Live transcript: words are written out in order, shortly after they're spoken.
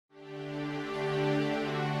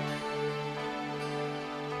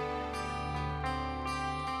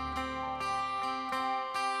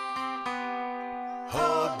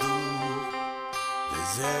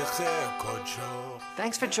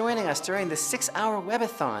Thanks for joining us during the 6-hour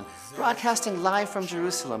Webathon, broadcasting live from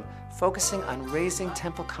Jerusalem, focusing on raising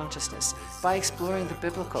temple consciousness by exploring the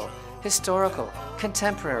biblical, historical,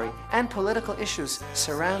 contemporary, and political issues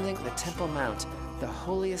surrounding the Temple Mount, the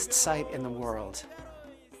holiest site in the world.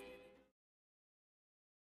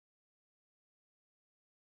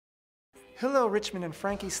 Hillel, Richman, and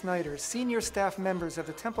Frankie Snyder, senior staff members of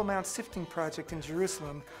the Temple Mount Sifting Project in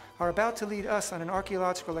Jerusalem, are about to lead us on an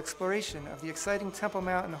archaeological exploration of the exciting Temple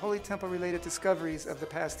Mount and Holy Temple-related discoveries of the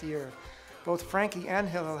past year. Both Frankie and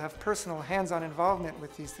Hillel have personal hands-on involvement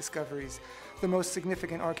with these discoveries, the most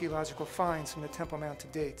significant archaeological finds from the Temple Mount to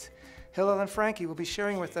date. Hillel and Frankie will be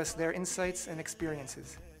sharing with us their insights and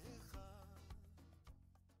experiences.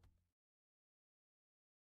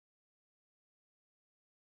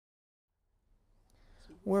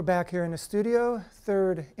 We're back here in the studio,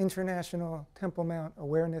 third International Temple Mount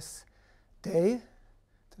Awareness Day.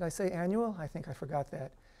 Did I say annual? I think I forgot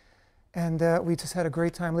that. And we just had a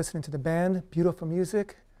great time listening to the band, beautiful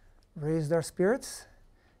music, raised our spirits.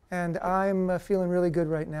 And I'm feeling really good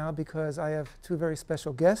right now because I have two very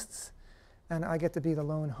special guests, and I get to be the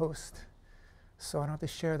lone host. So I don't have to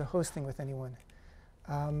share the hosting with anyone.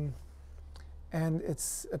 And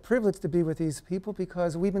it's a privilege to be with these people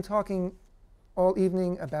because we've been talking all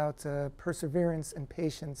evening about perseverance and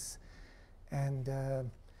patience and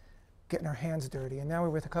getting our hands dirty. And now we're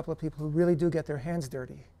with a couple of people who really do get their hands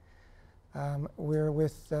dirty. We're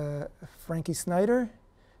with Frankie Snyder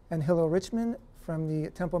and Hillel Richman from the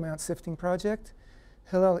Temple Mount Sifting Project.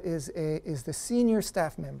 Hillel is the senior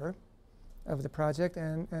staff member of the project,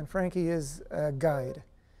 and Frankie is a guide,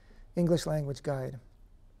 English language guide.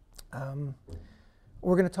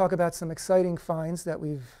 We're going to talk about some exciting finds that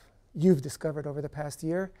you've discovered over the past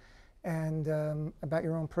year, and about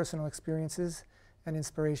your own personal experiences and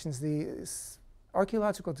inspirations. The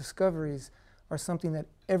archaeological discoveries are something that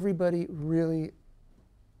everybody really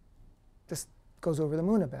just goes over the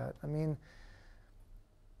moon about. I mean,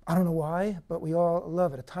 I don't know why, but we all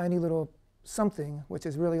love it. A tiny little something, which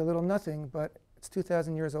is really a little nothing, but it's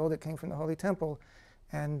 2,000 years old. It came from the Holy Temple,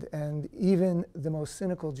 and even the most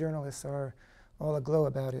cynical journalists are all aglow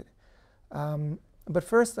about it. But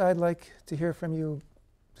first, I'd like to hear from you.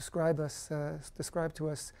 Describe to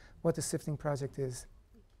us what the Sifting Project is.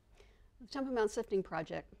 The Temple Mount Sifting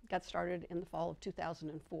Project got started in the fall of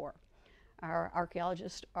 2004. Our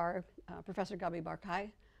archaeologists are Professor Gabi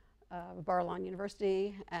Barkai of Bar-Ilan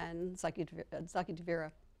University and Zaki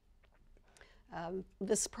Devira.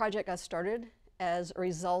 This project got started as a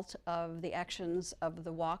result of the actions of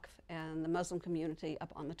the Waqf and the Muslim community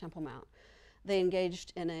up on the Temple Mount. They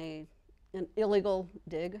engaged in an illegal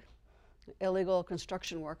dig, illegal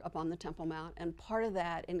construction work up on the Temple Mount, and part of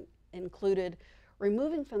that included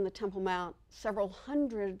removing from the Temple Mount several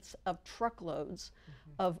hundreds of truckloads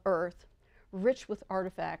of earth rich with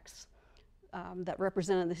artifacts that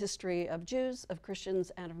represented the history of Jews, of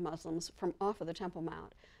Christians, and of Muslims from off of the Temple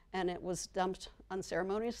Mount. And it was dumped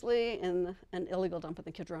unceremoniously in an illegal dump in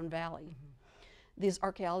the Kidron Valley. These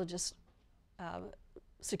archaeologists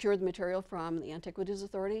secured the material from the Antiquities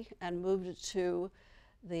Authority and moved it to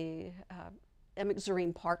the Emek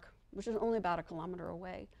Zerim Park, which is only about a kilometer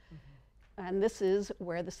away. And this is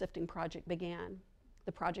where the Sifting Project began.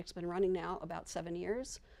 The project's been running now about 7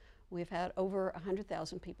 years. We've had over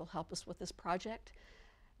 100,000 people help us with this project,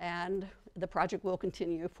 and the project will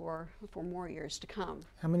continue for more years to come.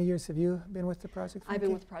 How many years have you been with the project, Frankie? I've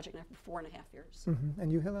been with the project now for 4.5 years.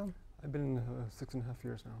 And you, Hillel? I've been 6.5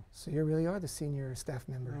 years now. So you really are the senior staff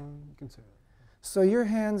member. You can say that. So your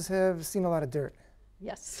hands have seen a lot of dirt.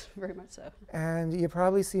 Yes, very much so. And you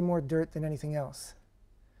probably see more dirt than anything else.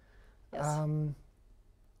 Yes.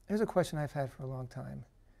 Here's a question I've had for a long time.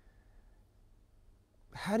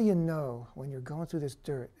 How do you know when you're going through this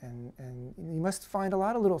dirt, and you must find a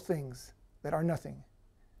lot of little things that are nothing?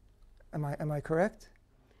 Am I correct?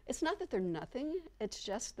 It's not that they're nothing, it's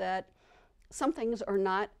just that some things are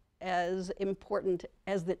not as important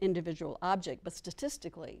as the individual object, but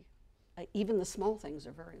statistically, even the small things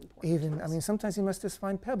are very important. I mean, sometimes you must just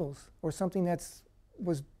find pebbles or something that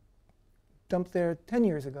was dumped there 10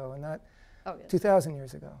 years ago and not 2,000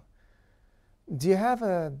 years ago. Do you have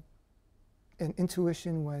an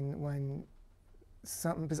intuition when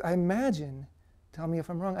something, because I imagine, tell me if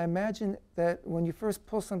I'm wrong, I imagine that when you first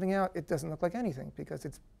pull something out, it doesn't look like anything because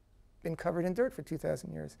it's been covered in dirt for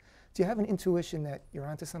 2,000 years. Do you have an intuition that you're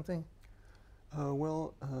onto something?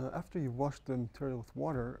 After you've washed the material with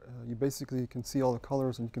water, you basically can see all the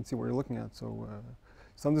colors and you can see what you're looking at. So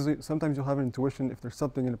sometimes you'll have an intuition if there's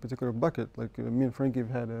something in a particular bucket. Like me and Frankie have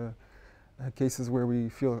had cases where we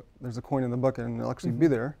feel there's a coin in the bucket and it'll actually be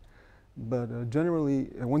there. But generally,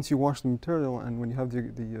 once you wash the material and when you have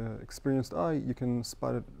the experienced eye, you can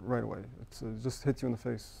spot it right away. It just hits you in the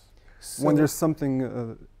face. So when there's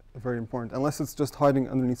something very important, unless it's just hiding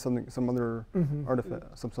underneath some other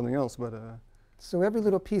artifact, something else. But so every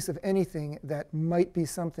little piece of anything that might be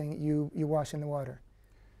something you wash in the water.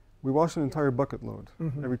 We wash an entire bucket load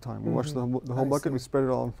every time. We wash the whole bucket. We spread it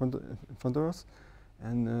all in front of us,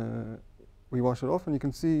 and we wash it off, and you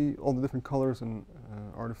can see all the different colors and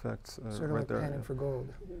artifacts sort of right like there. panning for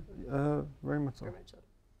gold. Very much so.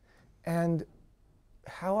 And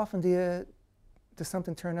how often does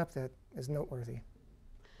something turn up that is noteworthy?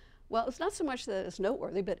 Well, it's not so much that it's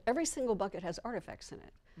noteworthy, but every single bucket has artifacts in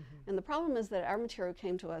it. And the problem is that our material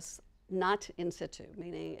came to us not in situ,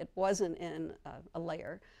 meaning it wasn't in a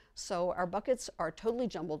layer. So our buckets are totally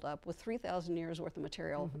jumbled up with 3,000 years worth of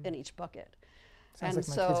material in each bucket. Sounds And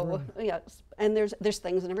like my kid's room. yeah, and there's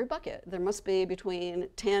things in every bucket. There must be between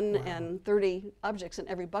 10 and 30 objects in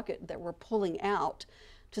every bucket that we're pulling out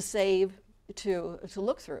to save, to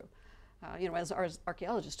look through. You know, as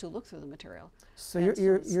archaeologists to look through the material. So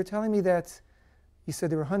you're telling me that you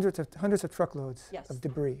said there were hundreds of truckloads of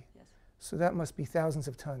debris. Yes. So that must be thousands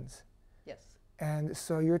of tons. Yes. And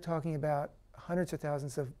so you're talking about hundreds of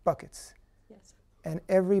thousands of buckets. Yes. And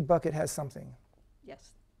every bucket has something.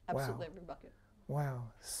 Yes. Absolutely every bucket. Wow.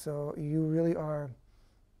 So you really are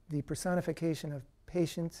the personification of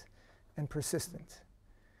patient and persistent.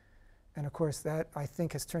 And of course, that, I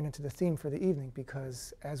think, has turned into the theme for the evening,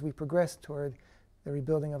 because as we progress toward the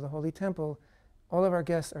rebuilding of the Holy Temple, all of our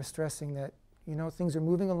guests are stressing that, you know, things are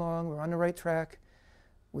moving along, we're on the right track.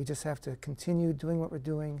 We just have to continue doing what we're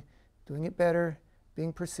doing it better,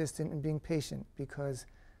 being persistent and being patient, because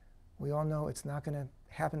we all know it's not going to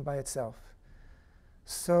happen by itself.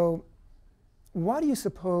 So why do you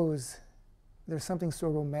suppose there's something so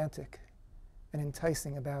romantic and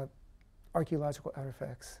enticing about archaeological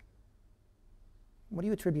artifacts? What do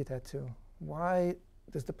you attribute that to? Why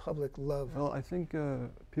does the public love? Well, I think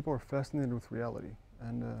people are fascinated with reality,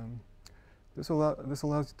 and this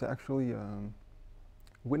allows you to actually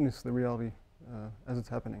witness the reality as it's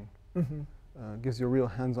happening. Gives you a real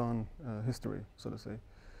hands-on history, so to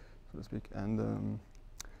speak. And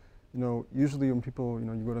you know, usually when people, you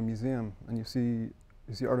know, you go to a museum and you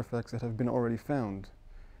see artifacts that have been already found,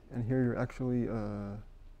 and here you're actually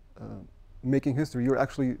making history. You're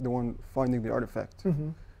actually the one finding the artifact.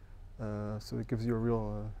 So it gives you a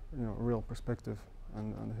real, you know, a real perspective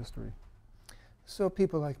on the history. So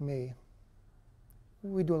people like me,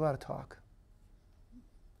 we do a lot of talk.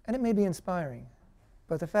 And it may be inspiring,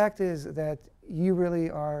 but the fact is that you really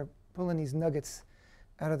are pulling these nuggets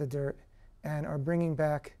out of the dirt and are bringing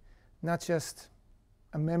back not just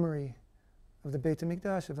a memory of the Beit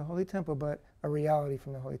HaMikdash, of the Holy Temple, but a reality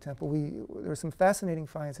from the Holy Temple. There were some fascinating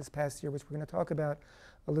finds this past year, which we're going to talk about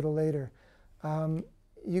a little later.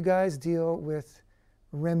 You guys deal with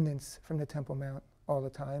remnants from the Temple Mount all the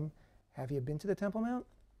time. Have you been to the Temple Mount?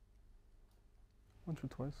 Once or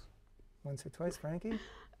twice. Once or twice, Frankie?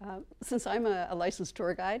 Since I'm a licensed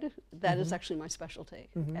tour guide, that is actually my specialty.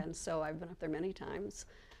 And so I've been up there many times.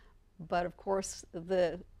 But of course,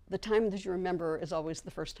 the time that you remember is always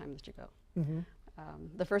the first time that you go.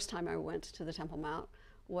 The first time I went to the Temple Mount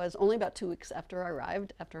was only about 2 weeks after I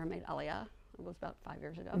arrived, after I made Aliyah. It was about 5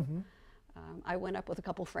 years ago. I went up with a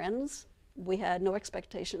couple friends. We had no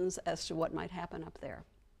expectations as to what might happen up there.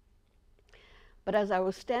 But as I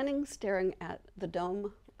was standing staring at the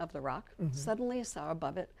dome of the rock, suddenly I saw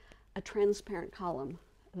above it a transparent column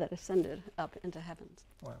that ascended up into heavens.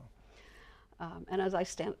 Wow. And as I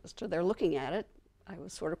stood there looking at it, I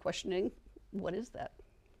was sort of questioning, what is that?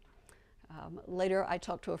 Later, I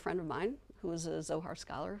talked to a friend of mine who is a Zohar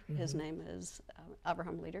scholar. His name is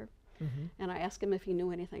Abraham Lieder. And I asked him if he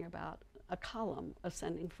knew anything about a column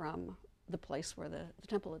ascending from the place where the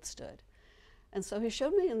temple had stood. And so he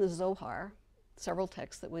showed me in the Zohar several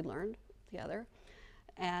texts that we learned together.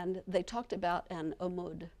 And they talked about an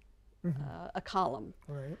omud, a column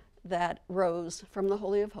that rose from the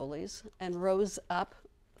Holy of Holies and rose up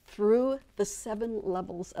through the 7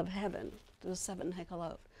 levels of heaven, the 7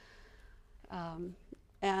 hekalot.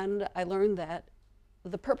 And I learned that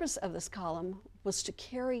the purpose of this column was to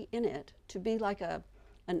carry in it, to be like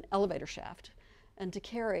an elevator shaft, and to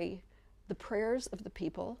carry the prayers of the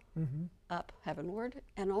people up heavenward,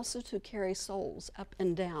 and also to carry souls up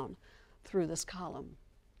and down through this column.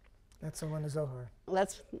 That's in the Zohar.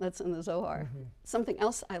 That's in the Zohar. Something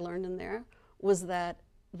else I learned in there was that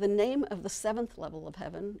the name of the 7th level of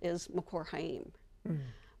heaven is Makor Chaim.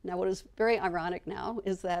 Now, what is very ironic now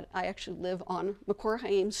is that I actually live on Makor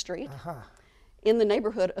Chaim Street, in the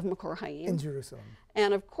neighborhood of Makor Haim. In Jerusalem.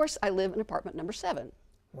 And of course, I live in apartment number 7.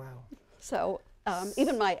 Wow. So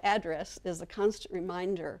even my address is a constant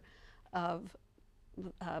reminder of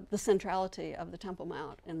the centrality of the Temple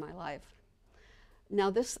Mount in my life. Now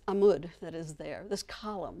this amud that is there, this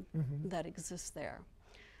column that exists there,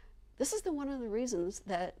 this is one of the reasons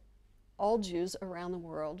that all Jews around the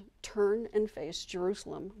world turn and face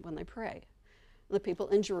Jerusalem when they pray. The people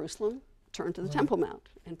in Jerusalem turn to the Temple Mount,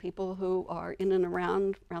 and people who are in and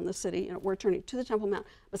around the city, we're turning to the Temple Mount,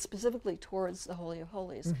 but specifically towards the Holy of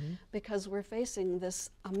Holies, because we're facing this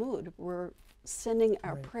amud. We're sending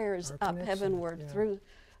our prayers up heavenward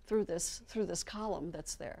through this column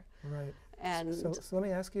that's there. Right. And so let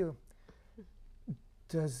me ask you: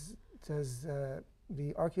 Does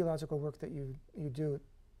the archaeological work that you do,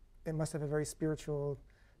 it must have a very spiritual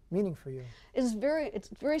meaning for you? It's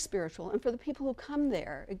very spiritual, and for the people who come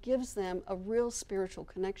there, it gives them a real spiritual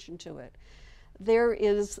connection to it. There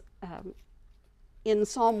is in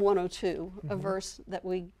Psalm 102 a verse that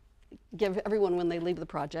we give everyone when they leave the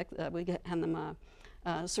project. We hand them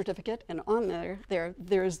a certificate, and on there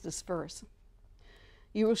is this verse: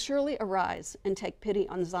 "You will surely arise and take pity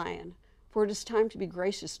on Zion, for it is time to be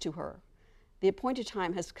gracious to her. The appointed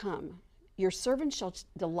time has come. Your servant shall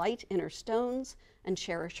delight in her stones and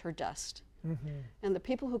cherish her dust." And the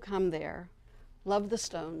people who come there love the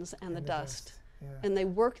stones and the dust. Yeah. And they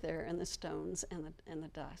work there in the stones and the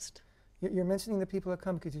dust. You're mentioning the people that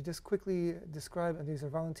come. Could you just quickly describe, these are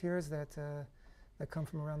volunteers that come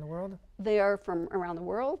from around the world? They are from around the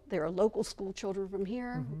world. There are local school children from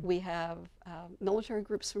here. We have military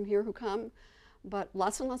groups from here who come, but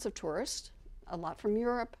lots and lots of tourists, a lot from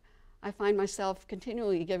Europe. I find myself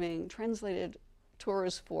continually giving translated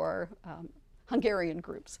tours for Hungarian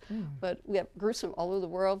groups. But we have groups from all over the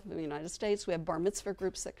world, in the United States. We have bar mitzvah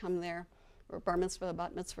groups that come there, or bar mitzvah,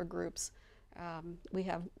 bat mitzvah groups. We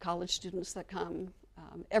have college students that come,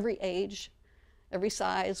 every age, every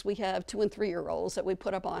size. We have 2- and 3-year-olds that we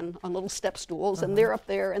put up on little step stools, and they're up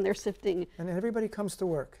there and they're sifting. And everybody comes to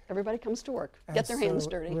work. Everybody comes to work, get their hands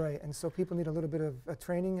dirty. Right, and so people need a little bit of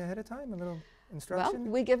training ahead of time, a little instruction?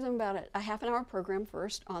 Well, we give them about a half-an-hour program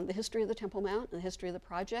first on the history of the Temple Mount and the history of the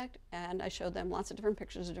project, and I showed them lots of different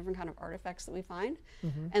pictures of different kind of artifacts that we find.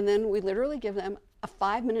 And then we literally give them a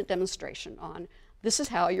 5-minute demonstration on, this is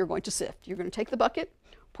how you're going to sift. You're going to take the bucket,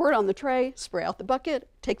 pour it on the tray, spray out the bucket,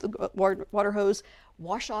 take the water hose,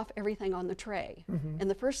 wash off everything on the tray. And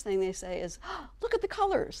the first thing they say is, oh, look at the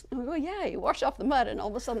colors. And we go, yeah, you wash off the mud and all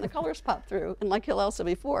of a sudden the colors pop through. And like Hillel said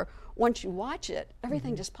before, once you watch it,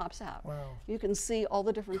 everything just pops out. Wow. You can see all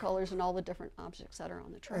the different colors and all the different objects that are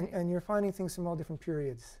on the tray. And you're finding things from all different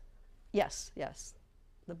periods? Yes, yes.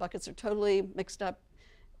 The buckets are totally mixed up.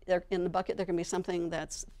 In the bucket there can be something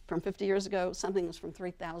that's from 50 years ago, something that's from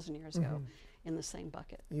 3,000 years ago in the same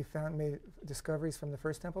bucket. You made discoveries from the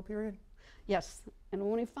first temple period? Yes, and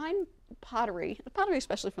when we find pottery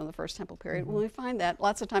especially from the first temple period, when we find that,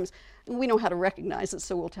 lots of times we know how to recognize it,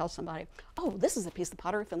 so we'll tell somebody, oh, this is a piece of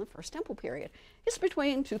pottery from the first temple period. It's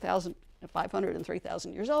between 2,500 and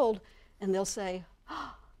 3,000 years old, and they'll say,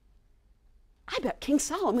 oh, I bet King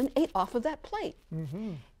Solomon ate off of that plate.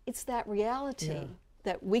 It's that reality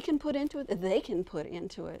that we can put into it, that they can put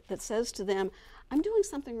into it, that says to them, I'm doing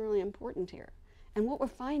something really important here. And what we're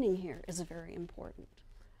finding here is very important.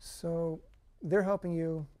 So they're helping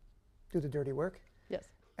you do the dirty work. Yes.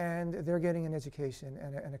 And they're getting an education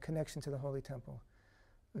and a connection to the Holy Temple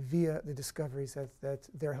via the discoveries that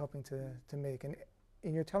they're helping to make. And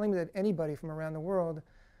you're telling me that anybody from around the world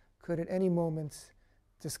could at any moment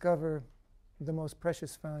discover the most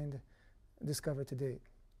precious find discovered to date.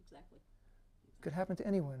 Exactly. Could happen to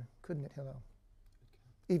anyone, couldn't it, Hillel?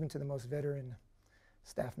 Even to the most veteran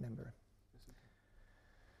staff member.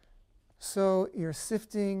 So you're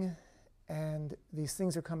sifting, and these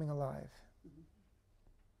things are coming alive.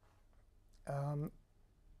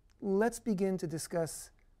 Let's begin to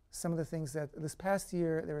discuss some of the things that this past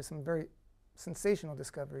year, there were some very sensational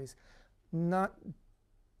discoveries. I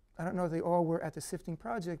don't know if they all were at the Sifting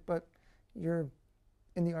Project, but you're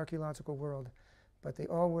in the archaeological world, but they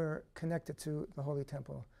all were connected to the Holy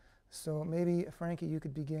Temple. So maybe, Frankie, you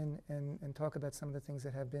could begin and talk about some of the things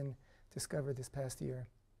that have been discovered this past year.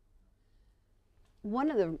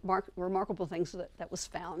 One of the remarkable things that was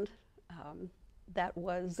found that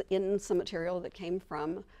was in some material that came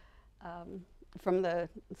from the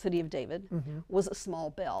city of David was a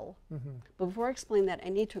small bell. But before I explain that, I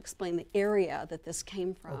need to explain the area that this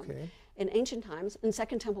came from. Okay. In ancient times, in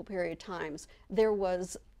Second Temple period times, there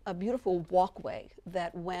was a beautiful walkway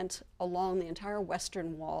that went along the entire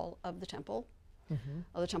western wall of the temple,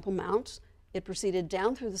 of the Temple Mount, It proceeded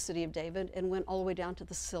down through the city of David and went all the way down to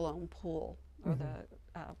the Siloam pool, or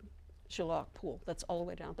the Shiloh pool that's all the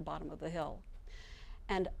way down at the bottom of the hill.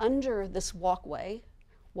 And under this walkway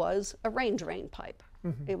was a rain drain pipe.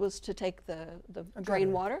 It was to take the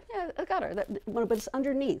drain water, a gutter, but it's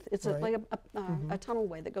underneath. It's like a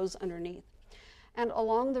tunnelway that goes underneath. And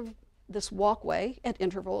along this walkway at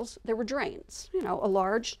intervals, there were drains, you know, a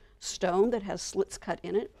large stone that has slits cut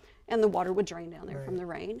in it, and the water would drain down there from the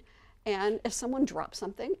rain. And if someone dropped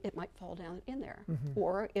something, it might fall down in there.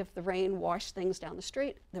 Or if the rain washed things down the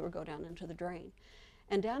street, they would go down into the drain.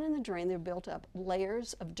 And down in the drain, they built up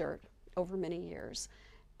layers of dirt over many years.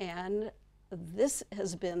 And this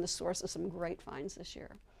has been the source of some great finds this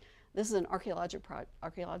year. This is an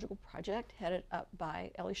archaeological project headed up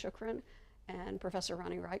by Eli Shukran and Professor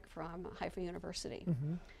Ronnie Reich from Haifa University.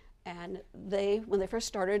 And when they first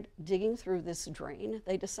started digging through this drain,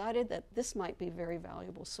 they decided that this might be very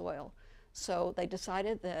valuable soil. So they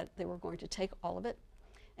decided that they were going to take all of it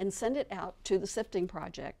and send it out to the Sifting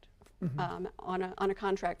Project on a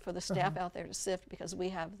contract for the staff out there to sift, because we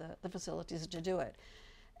have the facilities to do it.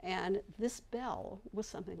 And this bell was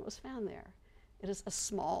something that was found there. It is a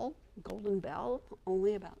small golden bell,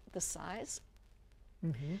 only about this size.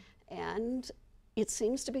 And it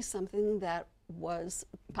seems to be something that was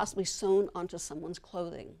possibly sewn onto someone's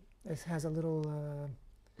clothing. It has a little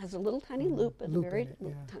tiny loop at the very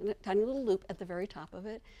it, tiny little loop at the very top of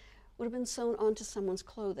it. Would have been sewn onto someone's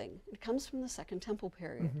clothing. It comes from the Second Temple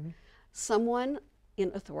period. Someone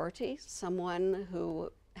in authority, someone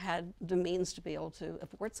who had the means to be able to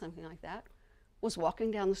afford something like that, was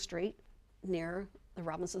walking down the street near the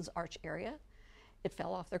Robinson's Arch area. It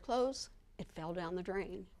fell off their clothes, it fell down the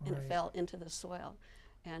drain, and it fell into the soil.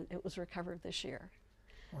 And it was recovered this year.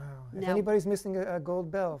 Wow. Now, if anybody's missing a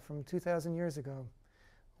gold bell from 2,000 years ago,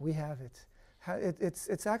 we have it.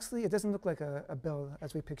 It's actually, it doesn't look like a bell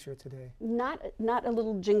as we picture it today. Not a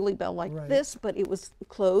little jingly bell like this, but it was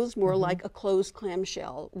closed, more like a closed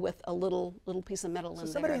clamshell with a little piece of metal in there.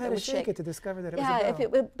 So somebody had to shake it to discover that it was a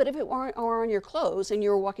bell. But if it weren't on your clothes and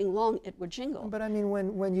you were walking along, it would jingle. But I mean,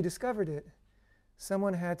 when you discovered it,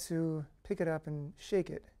 someone had to pick it up and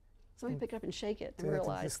shake it. Somebody picked it up and shake it and to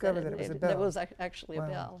realized discover that it was a bell. That was actually a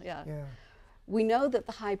bell, Yeah. We know that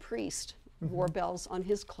the high priest wore bells on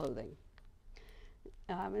his clothing.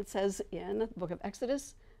 It says in the book of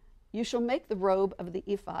Exodus, "You shall make the robe of the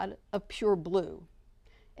ephod of pure blue,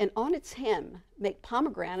 and on its hem make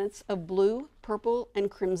pomegranates of blue, purple,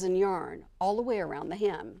 and crimson yarn all the way around the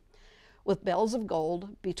hem, with bells of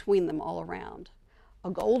gold between them all around. A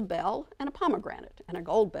gold bell and a pomegranate, and a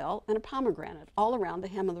gold bell and a pomegranate all around the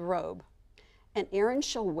hem of the robe. And Aaron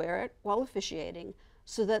shall wear it while officiating,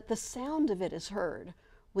 so that the sound of it is heard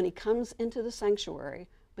when he comes into the sanctuary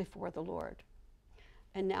before the Lord."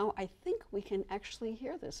 And now I think we can actually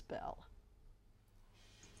hear this bell.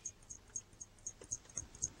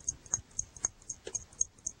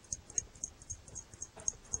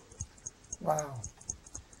 Wow.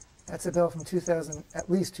 That's a bell from at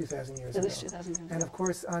least 2,000 years ago. At least 2,000 years ago. And of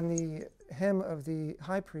course, on the hem of the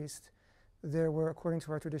high priest, there were, according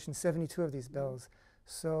to our tradition, 72 of these bells.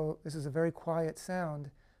 So this is a very quiet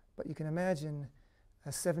sound, but you can imagine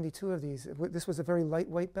 72 of these. This was a very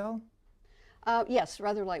lightweight bell? Yes,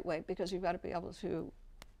 rather lightweight, because you've got to be able to,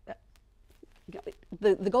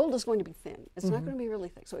 the gold is going to be thin. It's not going to be really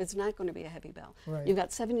thick, so it's not going to be a heavy bell. You've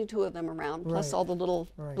got 72 of them around, plus all the little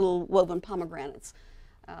woven pomegranates.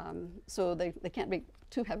 So they can't be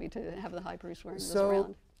too heavy to have the high priest wearing this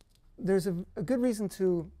around. There's a good reason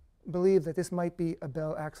to believe that this might be a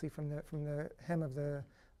bell actually from the hem of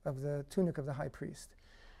the tunic of the high priest.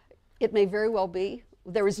 It may very well be.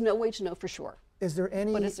 There is no way to know for sure. Is there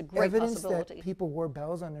any evidence that possibility. People wore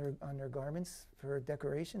bells on their garments for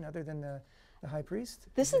decoration other than the high priest?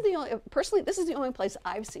 This is the only, personally, this is the only place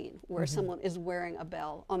I've seen where someone is wearing a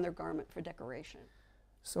bell on their garment for decoration.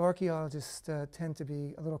 So archaeologists tend to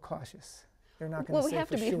be a little cautious. They're not going to say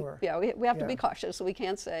for sure. Yeah, we have to be cautious. So we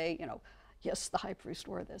can't say, yes, the high priest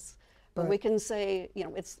wore this. But we can say,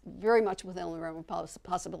 it's very much within the realm of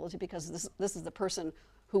possibility, because this is the person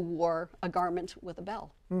who wore a garment with a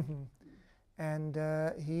bell. And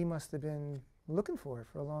he must have been looking for it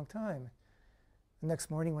for a long time. The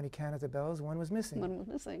next morning when he counted the bells, one was missing. One was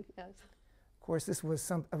missing, yes. Of course, this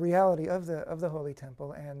was a reality of the Holy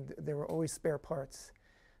Temple, and there were always spare parts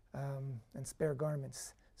and spare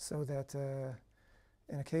garments, so that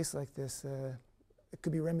in a case like this, it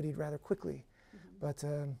could be remedied rather quickly. But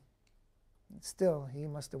still, he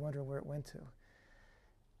must have wondered where it went to.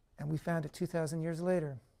 And we found it 2,000 years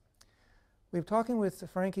later. We were talking with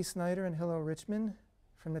Frankie Snyder and Hillel Richman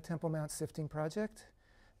from the Temple Mount Sifting Project,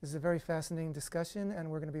 This is a very fascinating discussion, and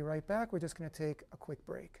we're going to be right back. We're just going to take a quick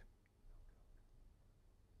break.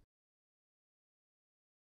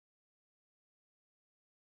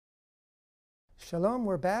 Shalom,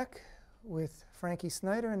 we're back with Frankie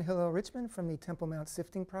Snyder and Hillel Richman from the Temple Mount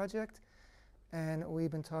Sifting Project, and we've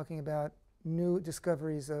been talking about new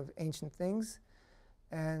discoveries of ancient things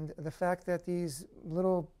and the fact that these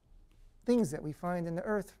little things that we find in the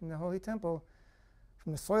earth from the Holy Temple,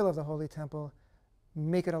 from the soil of the Holy Temple,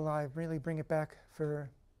 make it alive, really bring it back for,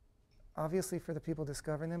 obviously for the people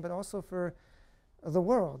discovering them, but also for the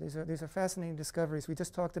world. These are fascinating discoveries. We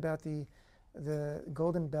just talked about the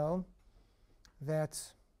golden bell, that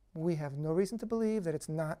we have no reason to believe that it's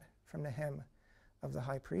not from the hem of the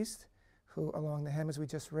high priest, who along the hem, as we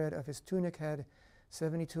just read, of his tunic had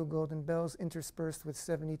 72 golden bells interspersed with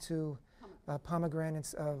 72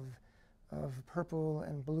 pomegranates of purple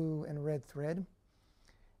and blue and red thread.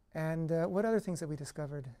 And what other things have we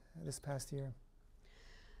discovered this past year?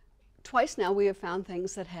 Twice now we have found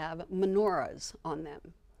things that have menorahs on them.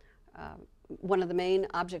 One of the main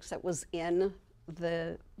objects that was in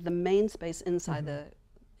the main space inside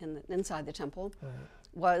inside the temple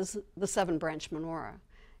was the 7-branch menorah,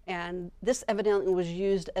 and this evidently was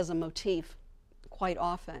used as a motif quite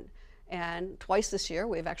often. And twice this year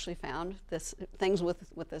we've actually found things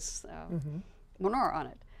with this menorah on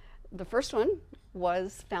it. The first one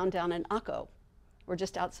was found down in Akko. We're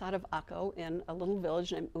just outside of Akko in a little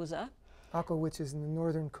village named Uzzah. Akko, which is in the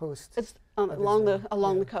northern coast. It's along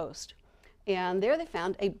the coast. And there they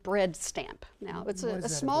found a bread stamp. Now, it's a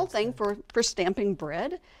small thing for stamping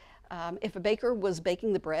bread. If a baker was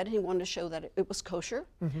baking the bread and he wanted to show that it was kosher,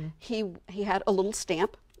 he had a little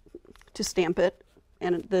stamp to stamp it,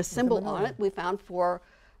 and the symbol on it we found for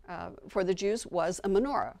the Jews was a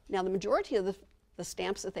menorah. Now, the majority of the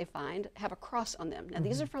stamps that they find have a cross on them. Now,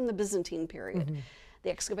 these are from the Byzantine period.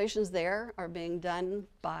 The excavations there are being done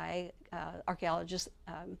by archaeologist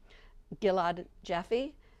Gilad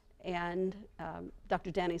Jaffe and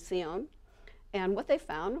Dr. Danny Sion, and what they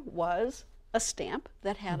found was a stamp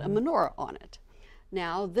that had a menorah on it.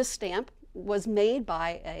 Now, this stamp was made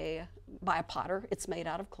by a potter. It's made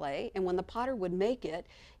out of clay, and when the potter would make it,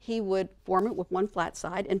 he would form it with one flat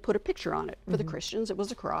side and put a picture on it. For the Christians, it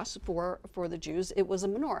was a cross. For the Jews, it was a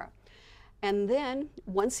menorah. And then,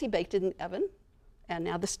 once he baked it in the oven, and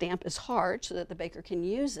now the stamp is hard so that the baker can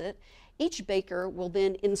use it, each baker will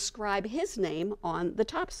then inscribe his name on the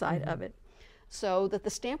top side of it, so that the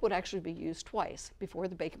stamp would actually be used twice. Before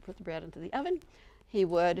the baker put the bread into the oven, he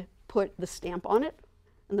would put the stamp on it,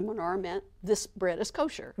 and the menorah meant this bread is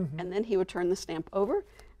kosher. And then he would turn the stamp over,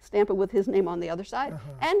 stamp it with his name on the other side,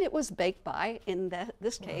 and it was baked by, in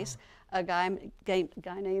this case, a guy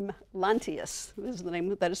named Lantius. This is the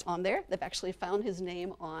name that is on there. They've actually found his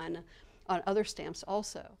name on other stamps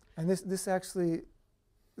also. And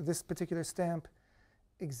this particular stamp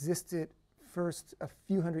existed first a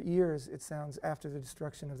few hundred years, it sounds, after the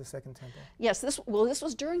destruction of the Second Temple. Yes, this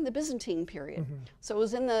was during the Byzantine period. So it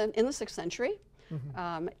was in the 6th century.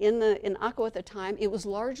 In Akko at the time, it was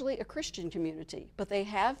largely a Christian community, but they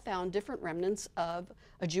have found different remnants of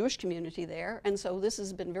a Jewish community there, and so this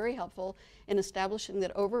has been very helpful in establishing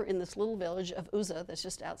that over in this little village of Uzzah that's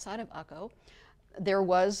just outside of Akko, there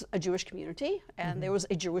was a Jewish community, and there was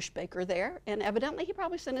a Jewish baker there, and evidently he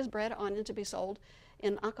probably sent his bread on in to be sold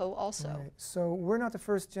in Akko also. Right. So we're not the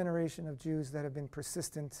first generation of Jews that have been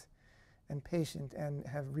persistent and patient and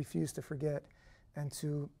have refused to forget and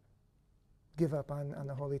to give up on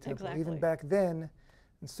the Holy Temple. Exactly. Even back then,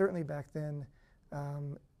 and certainly back then,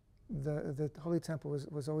 the Holy Temple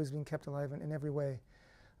was always being kept alive in every way.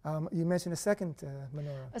 You mentioned a second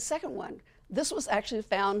menorah. A second one. This was actually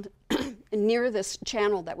found near this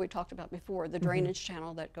channel that we talked about before, the drainage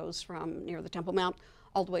channel that goes from near the Temple Mount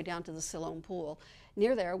all the way down to the Siloam Pool.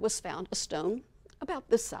 Near there was found a stone about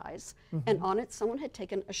this size, and on it someone had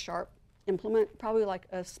taken a sharp implement, probably like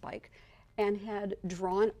a spike, and had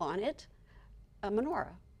drawn on it a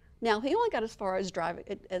menorah. Now, he only got as far as drawing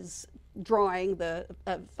the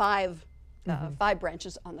 5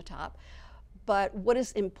 branches on the top. But what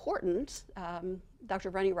is important, Dr.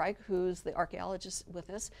 Ronnie Reich, who's the archaeologist with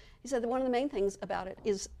us, he said that one of the main things about it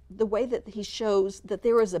is the way that he shows that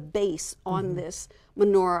there is a base on this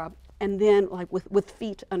menorah, and then like with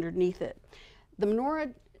feet underneath it. The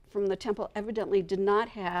menorah from the temple evidently did not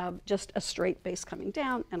have just a straight base coming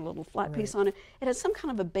down and a little flat piece on it. It had some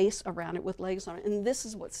kind of a base around it with legs on it, and this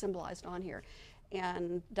is what's symbolized on here.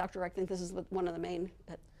 And Dr. Reich thinks this is one of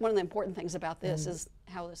the important things about this is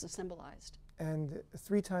how this is symbolized. And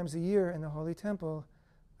 3 times a year in the Holy Temple,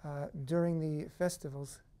 during the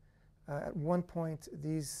festivals, At one point,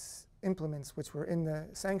 these implements, which were in the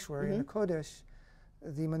sanctuary, in the Kodesh,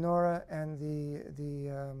 the menorah and the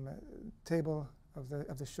table of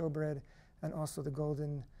the showbread, and also the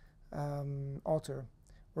golden altar,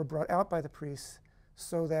 were brought out by the priests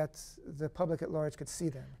so that the public at large could see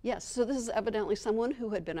them. Yes, so this is evidently someone who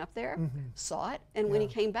had been up there, saw it, and when he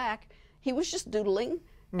came back, he was just doodling,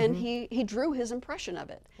 and he drew his impression of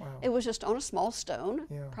it. Wow. It was just on a small stone,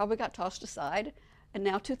 probably got tossed aside, and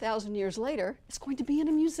now 2,000 years later, it's going to be in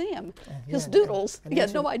a museum. His doodles, he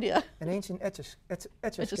had no idea. An ancient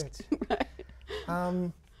etch-a-sketch.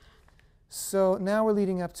 Right. So now we're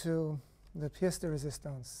leading up to the pièce de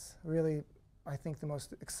résistance, really, I think, the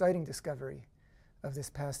most exciting discovery of this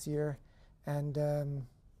past year. And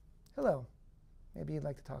Hillel, maybe you'd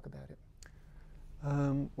like to talk about it.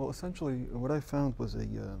 Well, essentially, what I found was a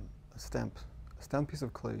stamp piece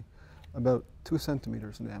of clay about 2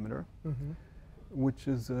 centimeters in diameter, which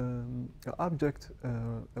is an object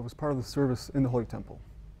that was part of the service in the Holy Temple.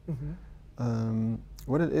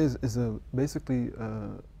 What it is basically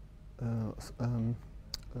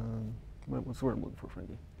what's the word I'm looking for,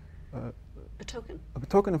 Frankie? A token. A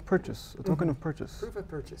token of purchase. A token of purchase. Proof of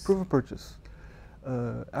purchase. Proof of purchase.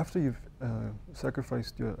 After you've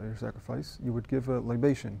sacrificed your sacrifice, you would give a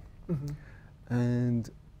libation, and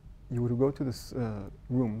you would go to this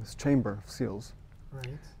room, this chamber of seals.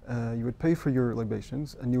 Right. You would pay for your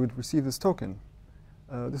libations, and you would receive this token.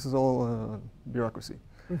 This is all bureaucracy.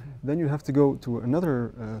 Then you'd have to go to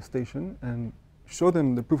another station and show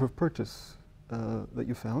them the proof of purchase that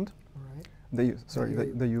you found. Right.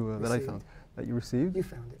 That I found. That you received. You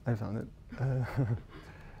found it. I found it.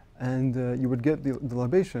 And you would get the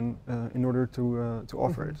libation in order to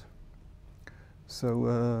offer it.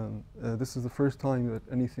 So this is the first time that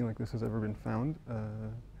anything like this has ever been found.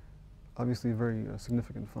 Obviously, a very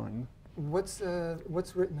significant find. What's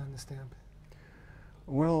written on the stamp?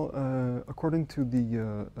 Well, according to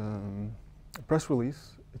the press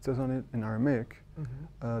release, it says on it in Aramaic,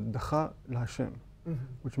 "Dacha l'Hashem,"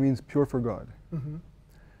 which means pure for God,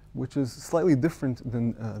 which is slightly different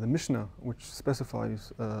than the Mishnah, which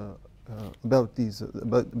specifies about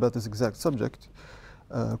this exact subject.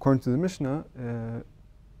 According to the Mishnah,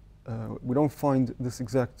 we don't find this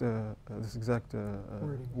exact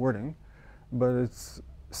wording, but it's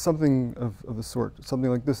something of the sort, something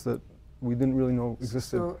like this that we didn't really know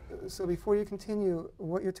existed. So before you continue,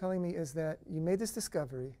 what you're telling me is that you made this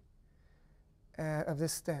discovery of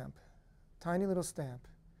this stamp, tiny little stamp,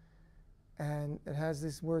 and it has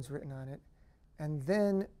these words written on it, and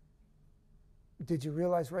then did you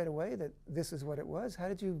realize right away that this is what it was? How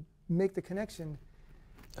did you make the connection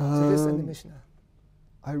to this and the Mishnah?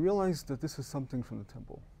 I realized that this is something from the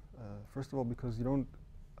temple. First of all, because you don't.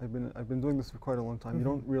 I've been doing this for quite a long time.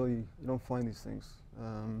 You don't find these things.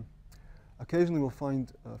 Occasionally, we'll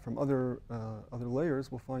find from other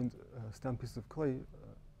layers. We'll find stamped pieces of clay,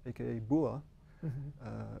 aka bula,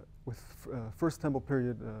 with First Temple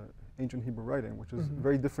period ancient Hebrew writing, which is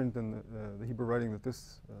very different than the Hebrew writing that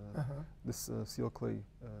this seal clay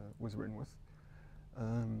was written with.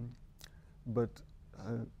 But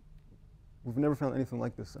we've never found anything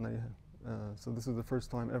like this, and so this is the first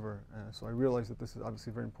time ever. So I realized that this is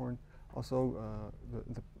obviously very important. Also,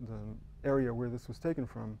 the area where this was taken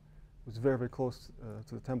from was very, very close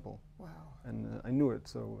to the temple. Wow! And I knew it,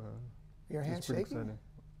 so your hand shaking? Exciting.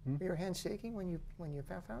 Your hand shaking when you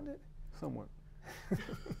found it? Somewhat.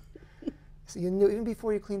 So you knew even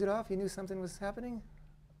before you cleaned it off, you knew something was happening?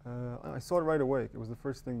 I saw it right away. It was the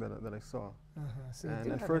first thing that I saw. So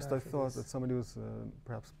and at first I thought that somebody was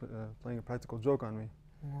perhaps playing a practical joke on me.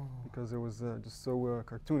 Whoa. Because it was just so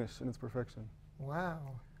cartoonish in its perfection. Wow.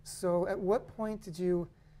 So at what point did you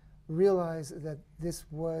realize that this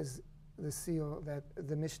was the seal, that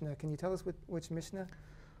the Mishnah? Can you tell us which Mishnah?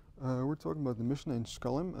 We're talking about the Mishnah in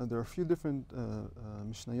Shkalim. There are a few different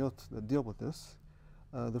Mishnayot that deal with this.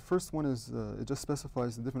 The first one is, it just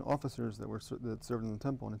specifies the different officers that served in the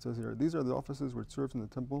temple. And it says here, these are the officers which served in the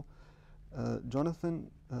temple.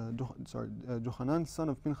 Johanan, son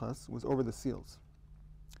of Pinchas, was over the seals.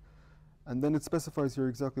 And then it specifies here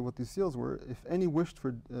exactly what these seals were. If any wished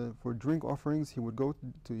for drink offerings, he would go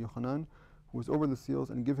to Yohanan, who was over the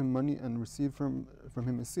seals, and give him money and receive from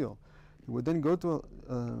him a seal. He would then go to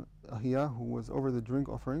Ahiyah, who was over the drink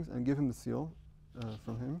offerings, and give him the seal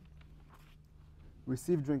from him.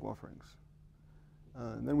 Receive drink offerings.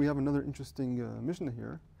 And then we have another interesting Mishnah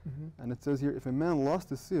here, and it says here, if a man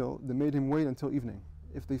lost his seal, they made him wait until evening.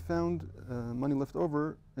 If they found money left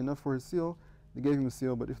over, enough for his seal, they gave him a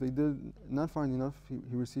seal, but if they did not find enough,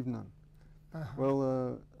 he received none.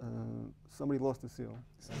 Well, somebody lost the seal.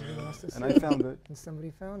 Somebody lost the And seal. I found it And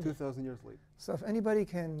somebody found it. 2,000 years late. So if anybody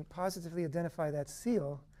can positively identify that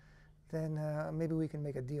seal, then maybe we can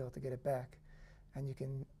make a deal to get it back. And you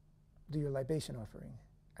can do your libation offering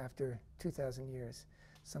after 2,000 years,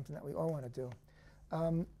 something that we all want to do.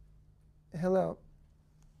 Hillel,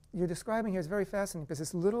 you're describing here is very fascinating because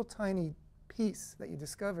this little tiny piece that you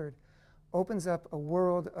discovered opens up a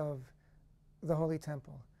world of the Holy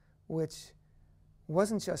Temple, which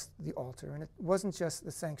wasn't just the altar and it wasn't just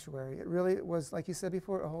the sanctuary. It really was, like you said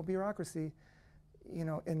before, a whole bureaucracy, you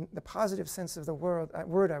know, in the positive sense of the word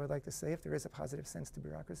I would like to say, if there is a positive sense to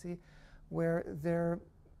bureaucracy, where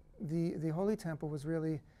the Holy Temple was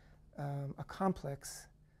really a complex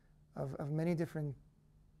of many different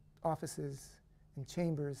offices and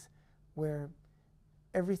chambers where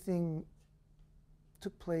everything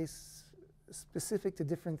took place specific to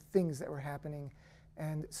different things that were happening.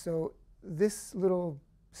 And so this little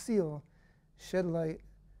seal shed light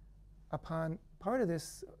upon part of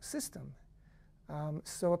this system.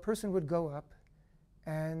 So a person would go up,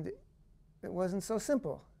 and it wasn't so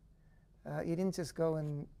simple. You didn't just go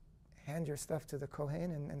and hand your stuff to the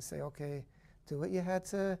Kohen and say, okay, do it. You had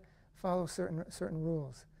to follow certain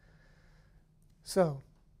rules. So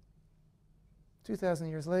 2,000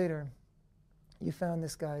 years later, you found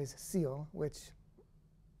this guy's seal, which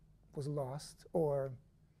was lost, or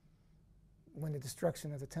when the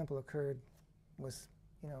destruction of the temple occurred, was,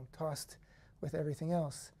 you know, tossed with everything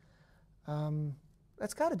else.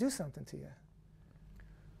 That's got to do something to you.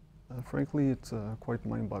 Frankly, it's quite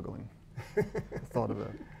mind-boggling, the thought of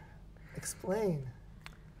that. Explain.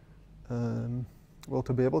 Well,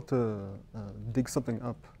 to be able to dig something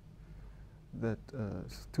up that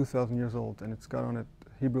is 2,000 years old and it's got on it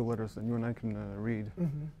Hebrew letters that you and I can read,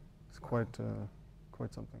 it's quite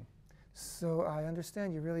something. So I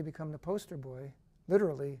understand you really become the poster boy,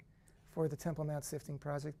 literally, for the Temple Mount Sifting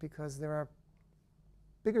Project, because there are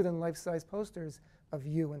bigger than life-size posters of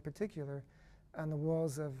you in particular on the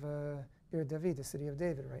walls of Ir David, the city of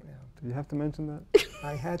David, right now. Do you have to mention that?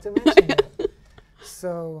 I had to mention that.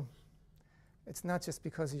 So it's not just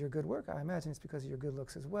because of your good work. I imagine it's because of your good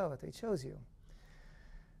looks as well that they chose you.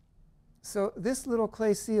 So this little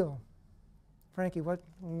clay seal, Frankie, what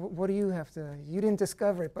do you have to, you didn't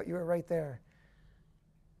discover it, but you were right there.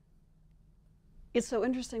 It's so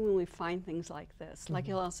interesting when we find things like this. Like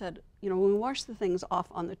Hillel said, you know, when we wash the things off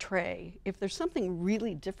on the tray, if there's something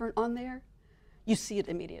really different on there, you see it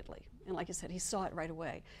immediately. And like I said, he saw it right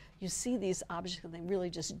away. You see these objects and they really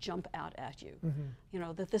just jump out at you. You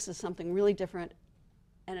know, that this is something really different,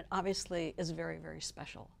 and it obviously is very, very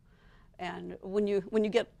special. And when you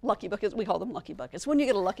get lucky buckets, we call them lucky buckets. When you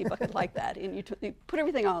get a lucky bucket like that, and you put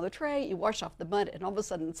everything on the tray, you wash off the mud, and all of a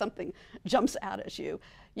sudden something jumps out at you.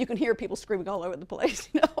 You can hear people screaming all over the place.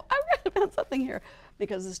 You know, I really found something here,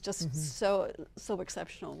 because it's just so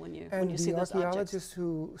exceptional when you see those objects. And the archaeologists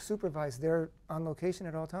who supervise, they're on location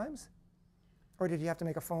at all times, or did you have to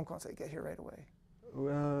make a phone call and say, "Get here right away"?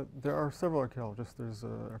 There are several archaeologists. There's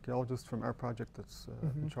an archaeologist from our project that's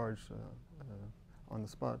in charge on the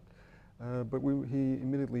spot. But he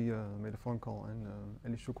immediately made a phone call, and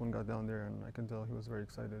Eli Shukwan got down there, and I can tell he was very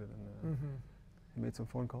excited, and he made some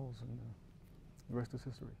phone calls, and the rest is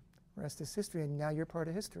history. The rest is history, and now you're part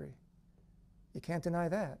of history. You can't deny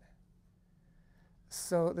that.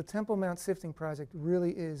 So the Temple Mount Sifting Project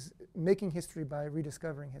really is making history by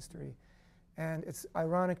rediscovering history. And it's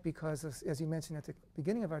ironic because, as you mentioned at the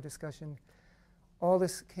beginning of our discussion, all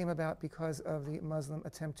this came about because of the Muslim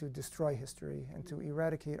attempt to destroy history and to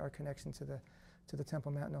eradicate our connection to the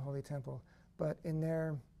Temple Mount and the Holy Temple. But in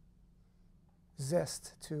their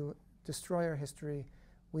zest to destroy our history,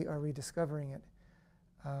 we are rediscovering it,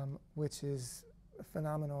 which is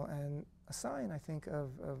phenomenal and a sign, I think,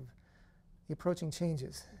 of the approaching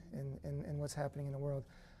changes in what's happening in the world.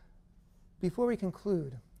 Before we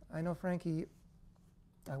conclude, I know, Frankie,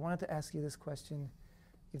 I wanted to ask you this question.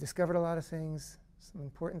 You've discovered a lot of things, some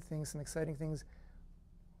important things, some exciting things.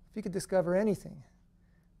 If you could discover anything,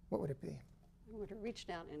 what would it be? I would reach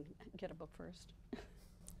down and get a book first,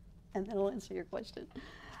 and then I'll answer your question.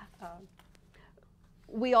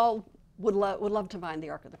 We all would love to find the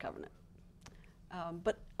Ark of the Covenant.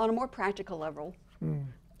 But on a more practical level,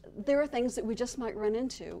 there are things that we just might run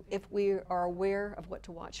into if we are aware of what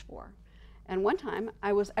to watch for. And one time,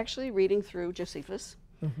 I was actually reading through Josephus,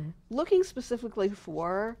 looking specifically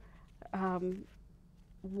for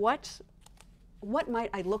what might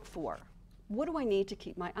I look for? What do I need to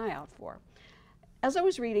keep my eye out for? As I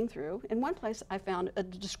was reading through, in one place I found a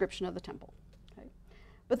description of the temple. Okay?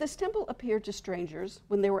 But this temple appeared to strangers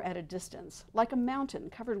when they were at a distance, like a mountain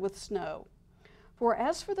covered with snow, For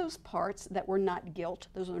as for those parts that were not gilt,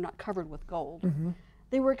 those were not covered with gold,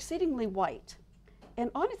 they were exceedingly white.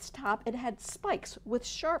 And on its top it had spikes with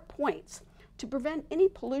sharp points to prevent any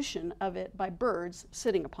pollution of it by birds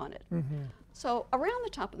sitting upon it. So around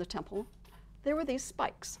the top of the temple, there were these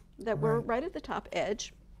spikes that were right at the top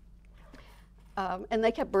edge. And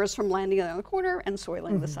they kept birds from landing on the corner and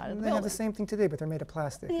soiling the side of the They have building. the same thing today, but they're made of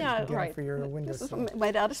plastic. Yeah, you can get right. them for your This windowsill. was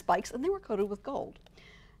made out of spikes, and they were coated with gold.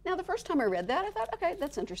 Now, the first time I read that, I thought, okay,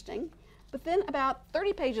 that's interesting. But then about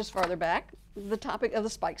 30 pages farther back, the topic of the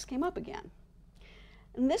spikes came up again.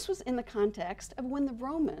 And this was in the context of when the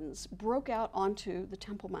Romans broke out onto the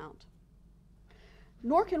Temple Mount.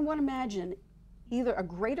 Nor can one imagine either a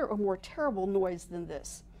greater or more terrible noise than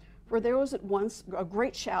this, for there was at once a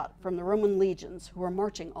great shout from the Roman legions who were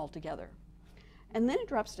marching all together. And then it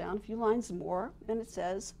drops down a few lines more, and it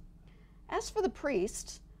says, as for the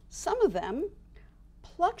priests, some of them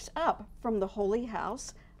plucked up from the holy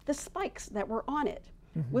house the spikes that were on it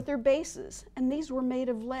with their bases, and these were made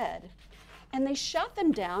of lead. And they shot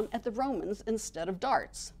them down at the Romans instead of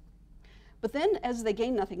darts. But then, as they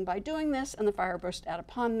gained nothing by doing this, and the fire burst out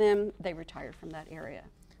upon them, they retired from that area.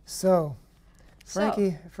 So,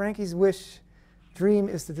 Frankie's dream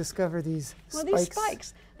is to discover these well, spikes. these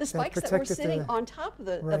spikes, the spikes that were sitting on top of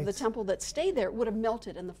the temple that stayed there would have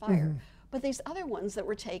melted in the fire. But these other ones that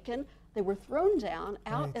were taken, they were thrown down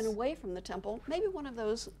out and away from the temple. Maybe one of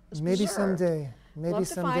those was Maybe preserved. someday. Maybe Love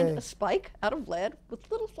someday. to find a spike out of lead with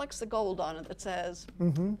little flecks of gold on it that says,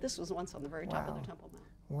 this was once on the very top of the Temple Mount.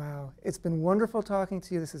 Wow. It's been wonderful talking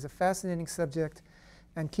to you. This is a fascinating subject.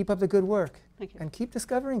 And keep up the good work. Thank you. And keep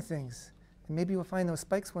discovering things. And maybe you'll find those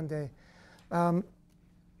spikes one day.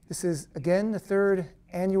 This is, again, the 3rd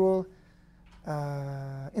annual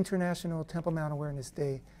International Temple Mount Awareness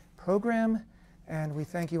Day program. And we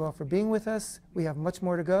thank you all for being with us. We have much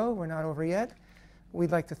more to go. We're not over yet.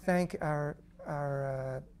 We'd like to thank our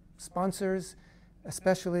sponsors,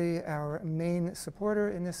 especially our main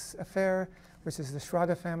supporter in this affair, which is the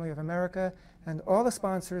Shraga Family of America, and all the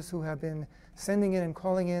sponsors who have been sending in and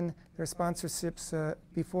calling in their sponsorships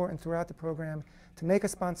before and throughout the program. To make a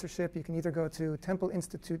sponsorship, you can either go to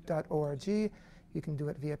templeinstitute.org, you can do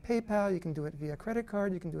it via PayPal, you can do it via credit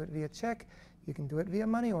card, you can do it via check, you can do it via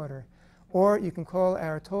money order. Or you can call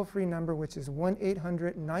our toll-free number, which is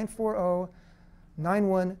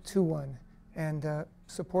 1-800-940-9121, and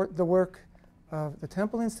support the work of the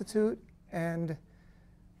Temple Institute and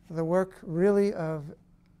the work really of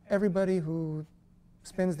everybody who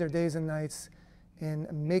spends their days and nights in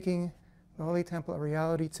making the Holy Temple a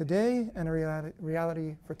reality today and a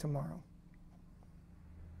reality for tomorrow.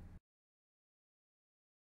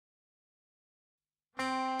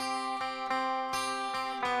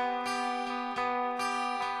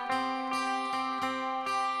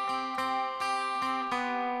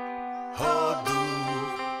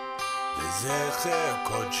 לזכר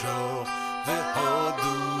קודשו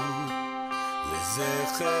והודו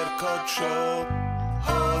לזכר קודשו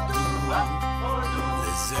הודו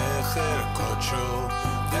לזכר קודשו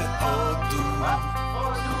והודו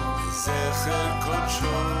לזכר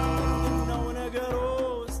קודשו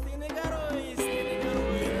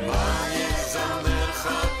למען יזמר לך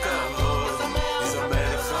כבוד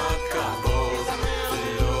יזמר לך כבוד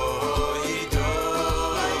ולא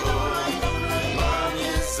ידור למען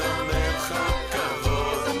יזמר לך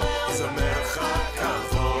כבוד יזמר לך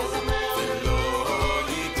כבוד ולא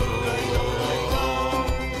ידור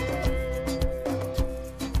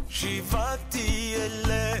שיבתי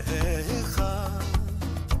אליך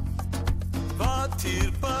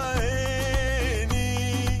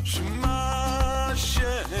ותרפאני שמע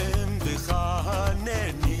השם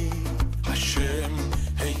וחנני השם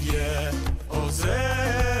היה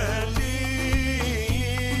עוזר לי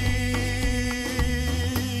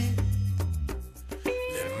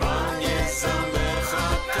למען יזמר לך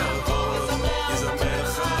כבוד יזמר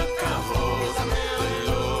לך כבוד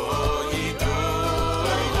ולא ידור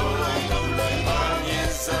למען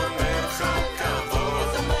יזמר לך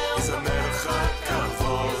כבוד יזמר לך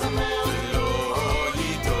כבוד ולא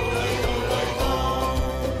ידור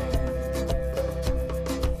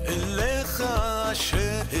אליך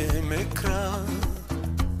השם אקרא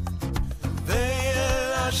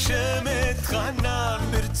ואל השם אתחנן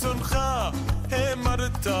ברצונך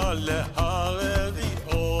אמרת להרי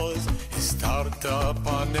עוז הסתרת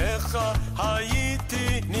פניך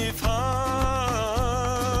הייתי